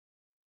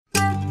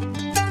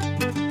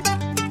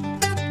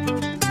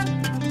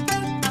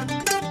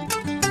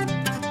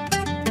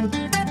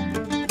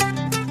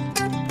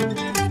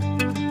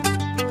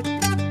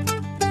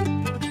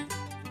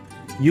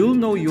You'll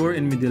know you're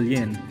in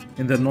Medillin,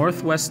 in the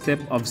northwest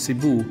tip of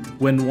Cebu,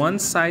 when one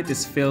site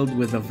is filled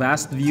with a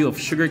vast view of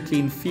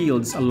sugarcane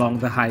fields along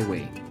the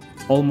highway.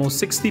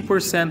 Almost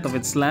 60% of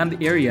its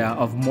land area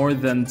of more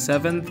than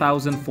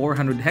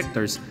 7,400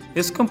 hectares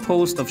is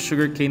composed of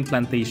sugarcane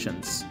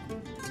plantations.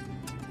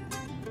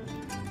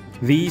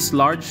 These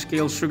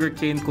large-scale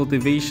sugarcane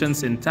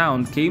cultivations in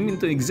town came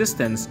into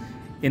existence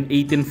in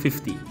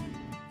 1850,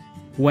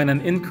 when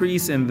an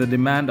increase in the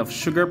demand of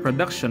sugar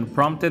production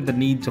prompted the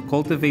need to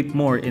cultivate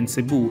more in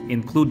Cebu,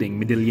 including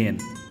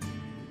Medillin.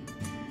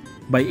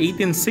 By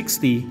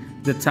 1860,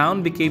 the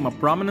town became a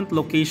prominent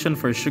location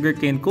for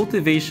sugarcane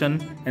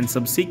cultivation and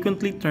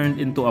subsequently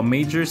turned into a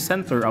major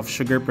center of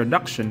sugar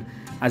production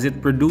as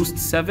it produced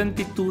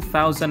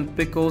 72,000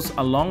 pickles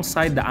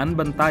alongside the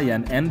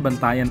Anbantayan and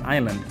Bantayan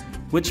Island,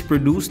 which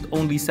produced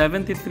only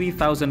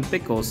 73,000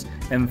 pickles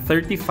and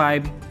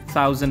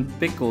 35,000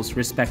 pickles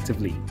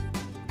respectively.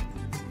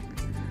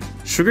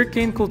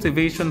 Sugarcane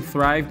cultivation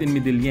thrived in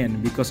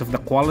Medillin because of the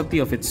quality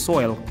of its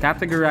soil,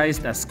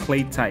 categorized as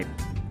clay type.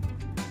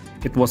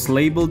 It was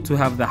labeled to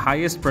have the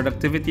highest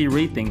productivity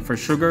rating for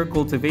sugar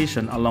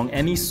cultivation along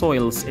any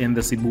soils in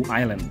the Cebu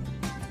Island.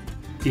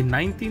 In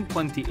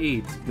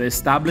 1928, the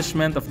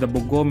establishment of the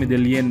Bogo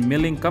Medillin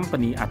Milling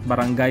Company at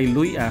Barangay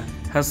Luya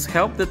has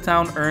helped the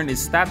town earn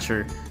its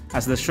stature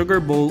as the Sugar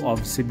Bowl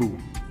of Cebu.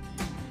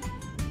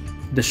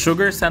 The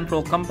Sugar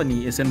Central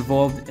Company is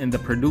involved in the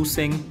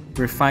producing,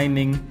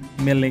 refining,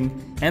 milling,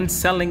 and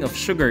selling of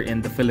sugar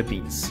in the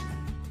Philippines.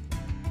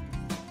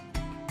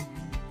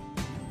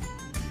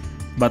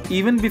 But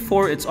even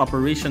before its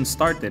operation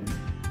started,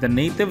 the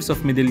natives of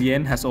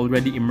Medillin has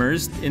already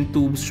immersed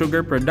into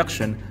sugar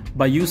production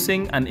by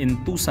using an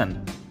intusan,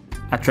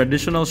 a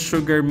traditional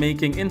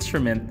sugar-making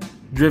instrument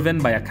driven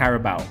by a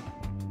carabao,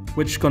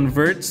 which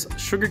converts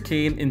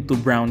sugarcane into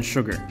brown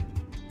sugar.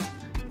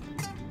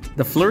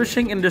 The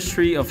flourishing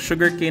industry of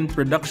sugarcane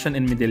production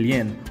in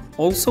Medillin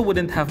also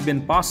wouldn't have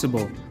been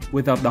possible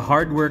without the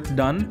hard work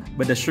done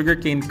by the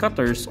sugarcane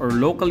cutters, or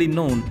locally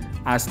known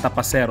as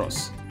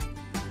tapaceros.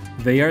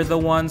 They are the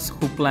ones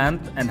who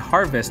plant and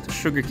harvest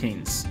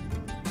sugarcanes.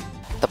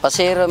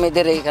 Tapasero may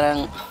dire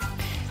kanang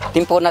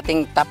timpo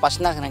nating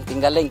tapas na kanang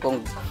tinggaling kung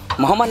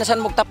mahuman na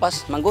sad mog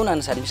tapas mangguna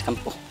na sad mis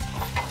kampo.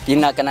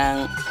 Tina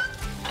kanang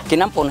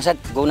kinampo na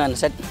sad guna na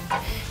sad.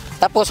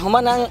 Tapos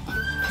human ang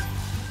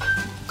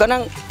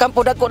kanang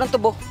kampo dagko ng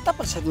tubo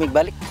tapos sad mig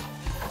balik.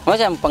 Mo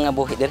sa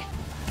pangabuhi dire.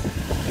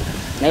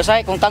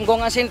 Nausay kung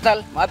tanggong ang sentral,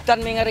 maabtan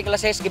mi nga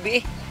reglases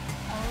gabi.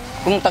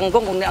 Kung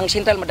tanggong kung ang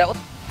sentral madaot.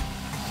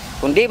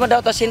 Kung di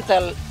madaot ang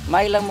sentral,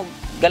 may lang mo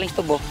galing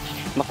tubo.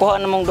 Makuha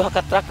na mong duha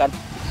ka trakan.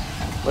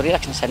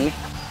 Relax na sad mi.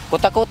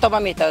 Kuta-kuta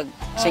mami tag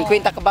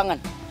 50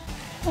 kabangan.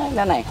 Ay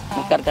nanay,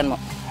 magkargan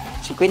mo.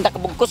 50 ka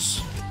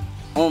bugkos.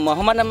 O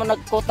mahuman na mo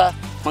nagkuta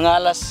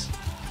mga alas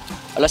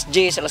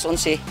 10, alas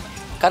 11.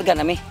 Karga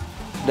na mi.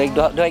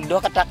 Duha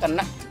ka trakan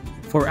na.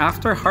 For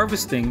after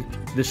harvesting,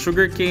 the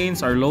sugar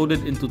canes are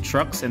loaded into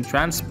trucks and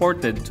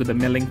transported to the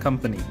milling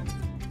company.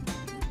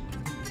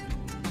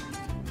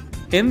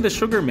 In the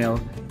sugar mill,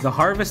 the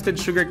harvested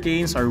sugar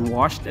canes are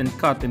washed and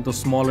cut into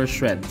smaller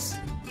shreds.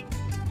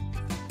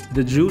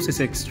 The juice is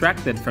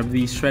extracted from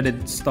these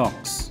shredded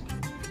stalks.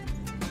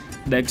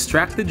 The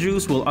extracted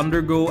juice will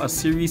undergo a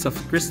series of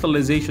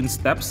crystallization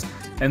steps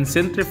and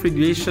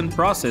centrifugation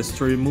process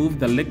to remove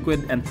the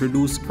liquid and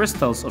produce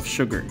crystals of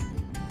sugar.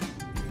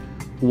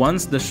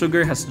 Once the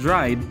sugar has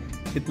dried,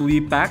 it will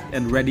be packed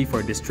and ready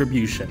for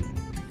distribution.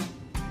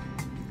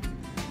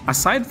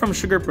 Aside from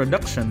sugar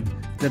production,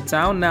 the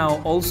town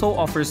now also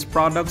offers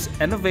products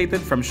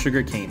innovated from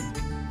sugarcane.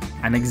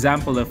 An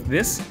example of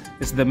this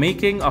is the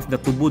making of the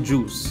tubo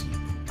juice,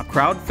 a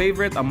crowd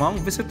favorite among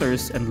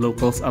visitors and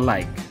locals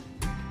alike.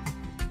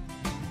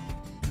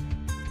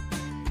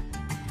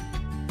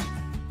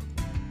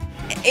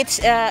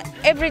 It's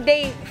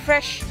everyday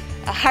fresh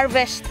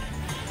harvest.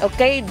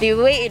 Okay, the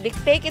way they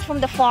take it from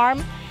the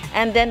farm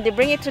and then they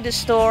bring it to the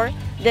store.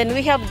 Then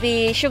we have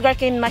the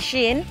sugarcane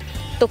machine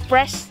to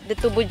press the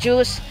tubo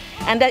juice,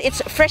 and that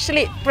it's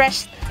freshly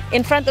pressed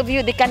in front of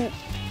you. They can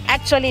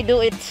actually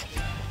do it.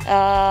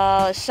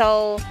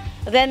 So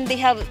then they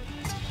have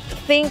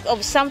think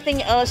of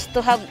something else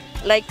to have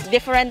like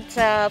different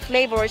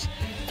flavors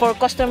for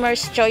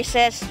customers'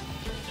 choices.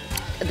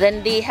 Then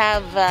they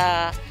have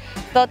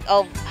thought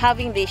of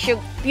having the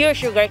pure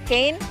sugar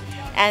cane,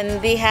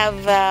 and they have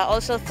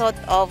also thought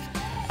of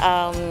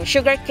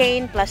sugar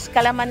cane plus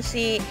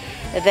calamansi,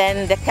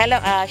 then the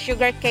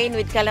sugar cane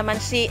with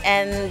calamansi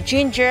and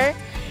ginger.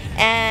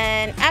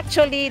 And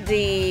actually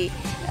the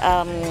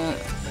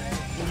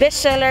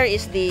best seller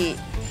is the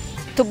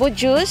tubo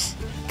juice,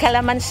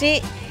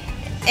 calamansi,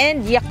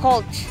 and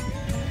Yakult.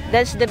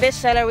 That's the best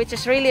seller, which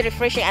is really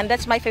refreshing, and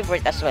that's my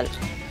favorite as well.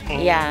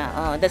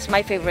 Yeah, that's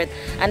my favorite,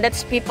 and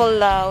that's people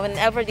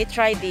whenever they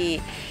try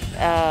the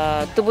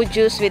tubo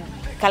juice with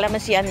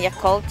calamansi and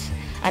Yakult,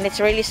 and it's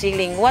really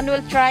sealing. One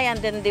will try and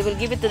then they will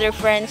give it to their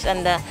friends,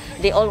 and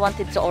they all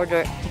wanted to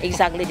order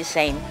exactly the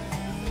same.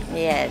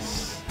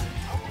 Yes,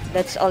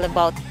 that's all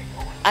about,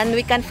 and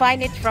we can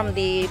find it from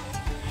the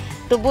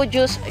Tubu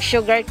Juice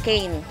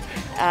sugarcane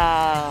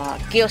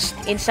kiosk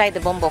inside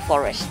the Bombo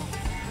Forest.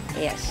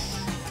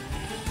 Yes.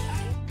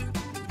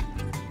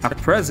 At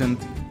present,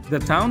 the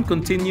town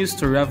continues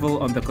to revel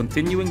on the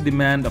continuing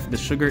demand of the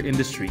sugar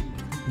industry,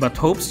 but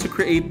hopes to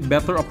create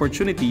better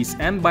opportunities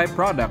and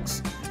byproducts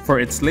for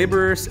its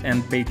laborers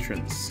and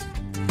patrons.